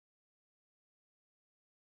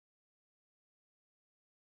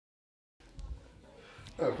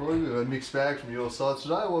Probably a bit of a mixed bag from your side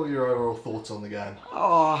today. What were your overall thoughts on the game?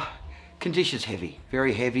 Oh, conditions heavy,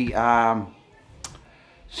 very heavy.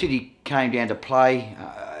 City came down to play.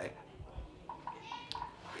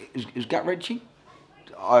 It was gut wrenching.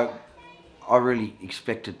 I really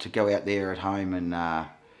expected to go out there at home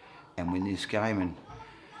and win this game, and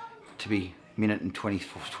to be minute and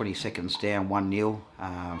 20 seconds down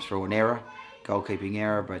 1-0 through an error, goalkeeping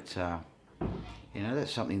error. But you know,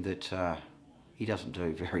 that's something that he doesn't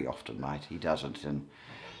do very often, mate. He doesn't, and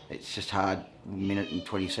it's just hard minute and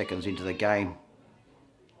 20 seconds into the game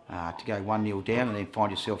to go 1-0 down and then find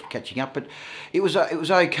yourself catching up. But it was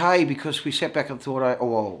okay, because we sat back and thought,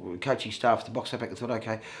 or coaching staff at the box sat back and thought,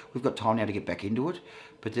 okay, we've got time now to get back into it.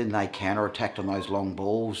 But then they counter-attacked on those long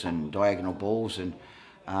balls and diagonal balls, and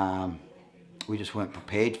we just weren't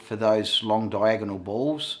prepared for those long diagonal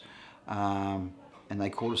balls, and they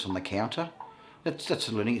caught us on the counter. That's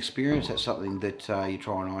a learning experience. That's something that you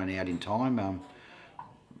try and iron out in time.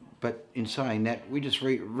 But in saying that, we just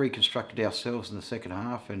reconstructed ourselves in the second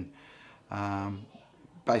half, and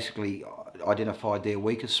basically identified their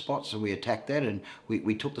weakest spots, and we attacked that, and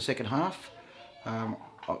we took the second half. I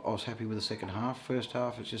was happy with the second half. First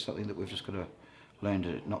half, it's just something that we've just got to learn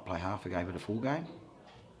to not play half a game but a full game.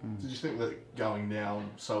 Did you think that going down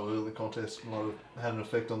so early in the contest might have had an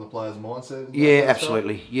effect on the players' mindset? Yeah,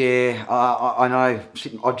 absolutely. Yeah, I know.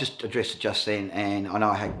 I just addressed it just then, and I know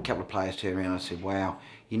I had a couple of players turn around and I said, wow,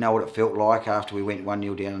 you know what it felt like after we went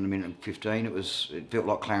 1-0 down in the minute 15? It felt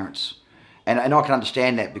like Clarence. And I can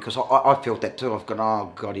understand that, because I felt that too. I've gone,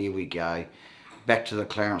 oh God, here we go. Back to the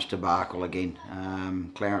Clarence debacle again.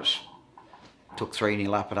 Clarence took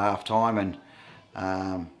 3-0 up at half time,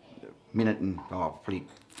 and minute and probably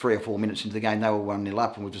 3 or 4 minutes into the game, they were 1-0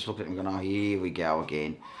 up, and we just looked at them and gone, oh, here we go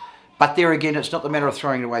again. But there again, it's not the matter of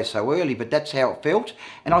throwing it away so early, but that's how it felt.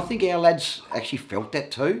 And I think our lads actually felt that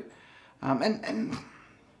too. And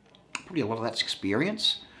probably a lot of that's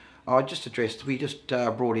experience. We just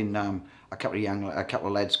brought in a couple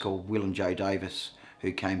of lads called Will and Joe Davis,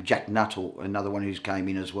 who came, Jack Nuttall, another one who's came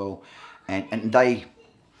in as well. And they,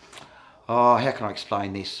 how can I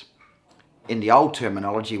explain this? In the old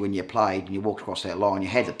terminology, when you played and you walked across that line, you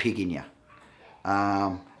had the pig in you.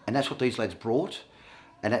 And that's what these lads brought.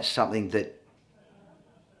 And that's something that,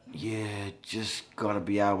 yeah, just got to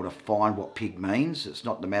be able to find what pig means. It's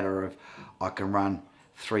not the matter of I can run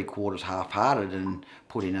 3/4 half-hearted and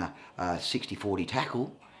put in a 60-40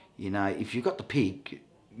 tackle. You know, if you've got the pig,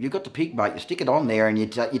 mate. You stick it on there and you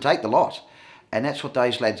take the lot. And that's what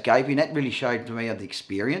those lads gave me, and that really showed to me of the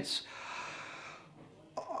experience.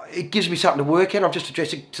 It gives me something to work at. I've just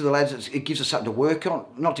addressed it to the lads. It gives us something to work on,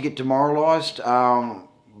 not to get demoralised.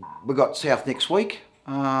 We've got South next week.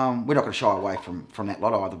 We're not going to shy away from that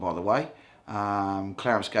lot either, by the way.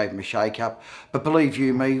 Clarence gave them a shake-up. But believe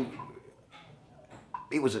you me,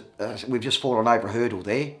 it was we've just fallen over a hurdle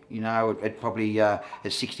there. You know, it probably at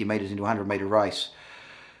 60 metres into a 100-metre race.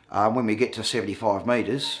 When we get to 75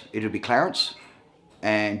 metres, it'll be Clarence.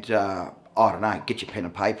 And I don't know, get your pen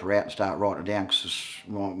and paper out and start writing it down, because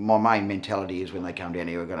my main mentality is when they come down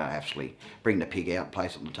here, we're going to actually bring the pig out,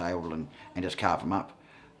 place it on the table and just carve them up.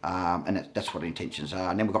 And that's what the intentions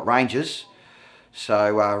are. And then we've got Rangers.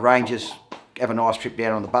 So Rangers have a nice trip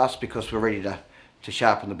down on the bus, because we're ready to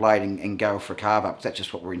sharpen the blade and go for a carve up. That's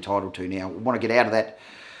just what we're entitled to now. We want to get out of that.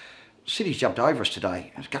 City's jumped over us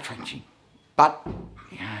today. It's gut wrenching. But,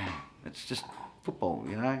 you know, it's just football,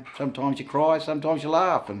 you know. Sometimes you cry, sometimes you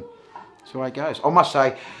laugh, and that's the way it goes. I must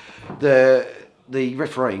say, the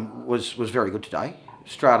refereeing was very good today.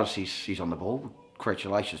 Stratus, he's on the ball.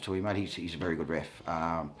 Congratulations to him, mate. He's a very good ref.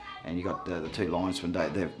 And you got the two linesmen,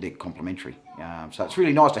 they're complementary. So it's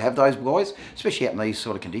really nice to have those guys, especially out in these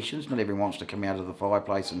sort of conditions. Not everyone wants to come out of the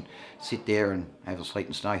fireplace and sit there and have a sleet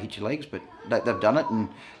and snow, hit your legs, but they've done it, and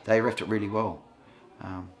they refed it really well.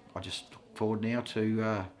 I just look forward now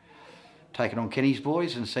to taking on Kenny's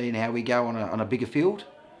boys and seeing how we go on a bigger field.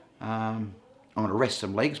 I'm going to rest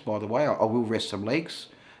some legs, by the way. I will rest some legs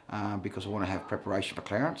because I want to have preparation for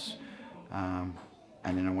Clarence.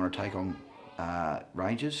 And then I want to take on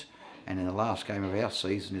Rangers. And then the last game of our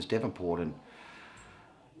season is Devonport. And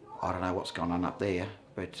I don't know what's going on up there,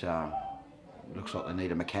 but it looks like they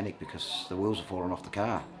need a mechanic, because the wheels are falling off the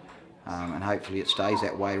car. And hopefully it stays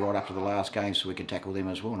that way right up to the last game, so we can tackle them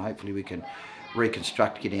as well. And hopefully we can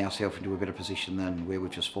reconstruct, getting ourselves into a better position than where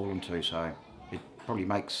we've just fallen to. So it probably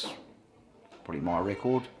makes my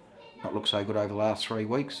record not look so good over the last 3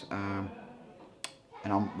 weeks.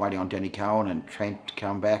 And I'm waiting on Danny Cohen and Trent to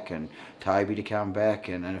come back, and Toby to come back,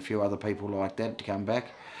 and a few other people like that to come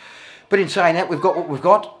back. But in saying that, we've got what we've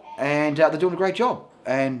got. and they're doing a great job,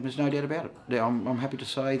 and there's no doubt about it. I'm happy to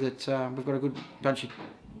say that we've got a good bunch of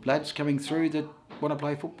lads coming through that want to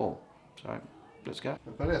play football. So let's go.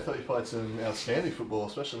 But I thought you played some outstanding football,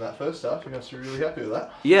 especially in that first half. You must be really happy with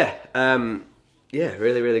that. Yeah, yeah,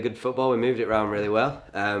 really good football. We moved it around really well.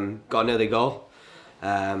 Got an early goal.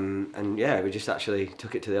 And yeah, we just actually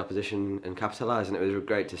took it to the opposition and capitalised, and it was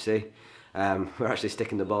great to see. We're actually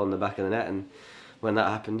sticking the ball in the back of the net, and when that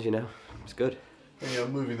happened, you know, it's good.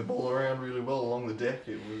 And moving the ball around really well along the deck.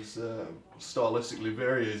 It was stylistically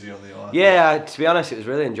very easy on the eye. Yeah, to be honest, it was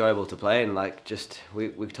really enjoyable to play, and like just we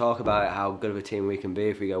talk about how good of a team we can be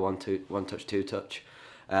if we go one touch, two touch.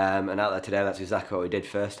 And out there today, that's exactly what we did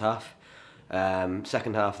first half.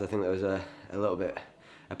 Second half, I think there was a little bit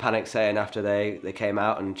a panic setting after they came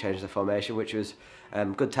out and changed the formation, which was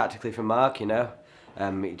good tactically from Mark. You know,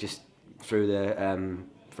 he just threw it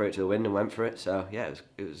to the wind and went for it. So yeah,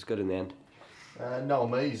 it was good in the end. Noel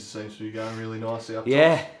Mees seems to be going really nicely up top.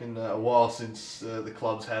 Yeah. It's been a while since the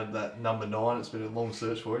club's had that number 9. It's been a long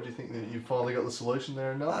search for it. Do you think that you've finally got the solution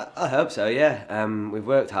there, Noel? I hope so. Yeah. We've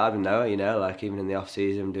worked hard with Noah. You know, like even in the off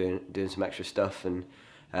season, doing some extra stuff, and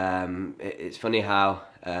it's funny how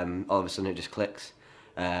all of a sudden it just clicks.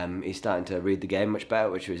 He's starting to read the game much better,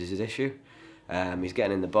 which was his issue. He's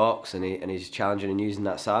getting in the box and he's challenging and using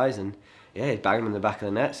that size, and yeah, he's banging in the back of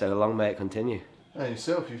the net. So long may it continue. And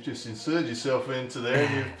yourself, you've just inserted yourself into there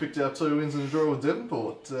and you've picked up 2 wins and a draw with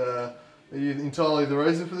Devonport. Are you entirely the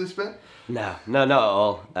reason for this, Ben? No, not at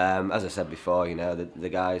all. As I said before, you know, the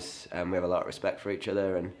guys, we have a lot of respect for each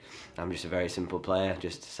other, and I'm just a very simple player,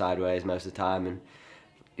 just sideways most of the time, and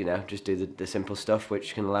you know, just do the simple stuff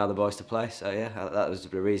which can allow the boys to play. So yeah, that was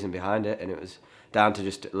the reason behind it, and it was down to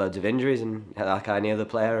just loads of injuries, and like any other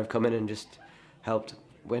player have come in and just helped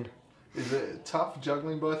win. Is it tough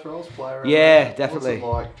juggling both roles, player? Yeah, and definitely. What's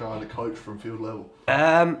it like trying to coach from field level?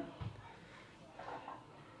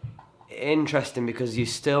 Interesting, because you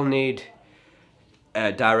still need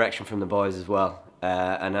direction from the boys as well,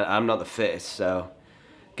 and I'm not the fittest, so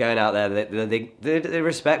going out there, they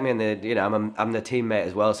respect me, and you know, I'm their teammate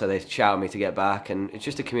as well, so they shout at me to get back, and it's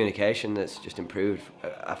just a communication that's just improved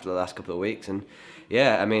after the last couple of weeks. And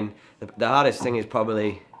yeah, I mean, the hardest thing is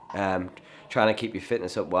probably trying to keep your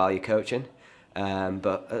fitness up while you're coaching,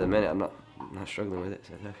 but at the minute I'm not struggling with it,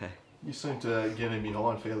 so it's okay. You seem to get in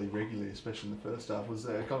behind fairly regularly, especially in the first half. Was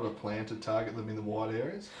there kind of a plan to target them in the wide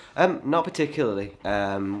areas? Not particularly.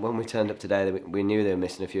 When we turned up today, we knew they were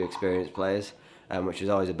missing a few experienced players, which is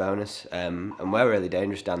always a bonus. And we're really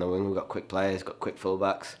dangerous down the wing. We've got quick players, got quick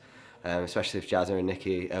fullbacks, especially if Jazza and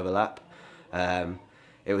Nicky overlap.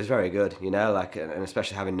 It was very good, you know, like, and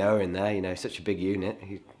especially having Noah in there, you know, such a big unit.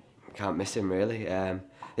 You can't miss him really. The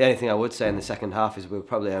only thing I would say in the second half is we were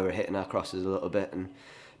probably over-hitting our crosses a little bit and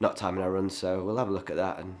not timing our runs, so we'll have a look at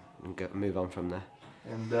that and move on from there.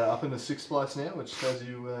 And up in the 6th place now, which has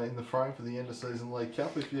you in the frame for the end of season League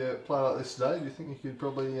Cup. If you play like this today, do you think you could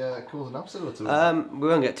probably cause an upset or two? We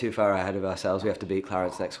won't get too far ahead of ourselves. We have to beat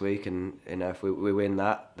Clarence next week, and you know, if we win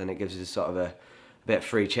that, then it gives us sort of a bit of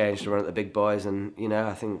free change to run at the big boys. And you know,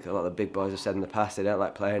 I think a lot of the big boys have said in the past they don't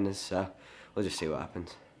like playing us, so we'll just see what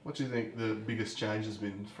happens. What do you think the biggest change has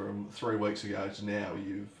been from 3 weeks ago to now?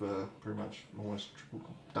 You've pretty much almost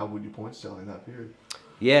doubled your points tally in that period.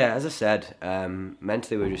 Yeah, as I said,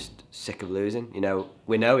 mentally we're just sick of losing. You know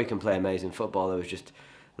we can play amazing football. There was just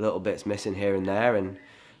little bits missing here and there, and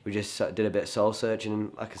we just sort of did a bit of soul searching.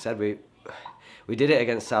 And like I said, we did it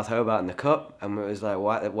against South Hobart in the Cup, and it was like,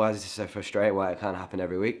 why is this so frustrating? Why it can't happen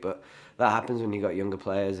every week? But that happens when you've got younger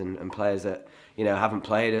players and players that, you know, haven't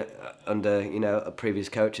played under, you know, previous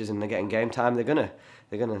coaches, and they're getting game time. They're gonna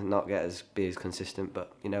not be as consistent.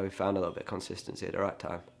 But you know, we found a little bit of consistency at the right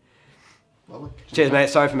time. Lovely. Cheers, mate.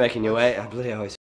 Sorry for making you wait. I believe I always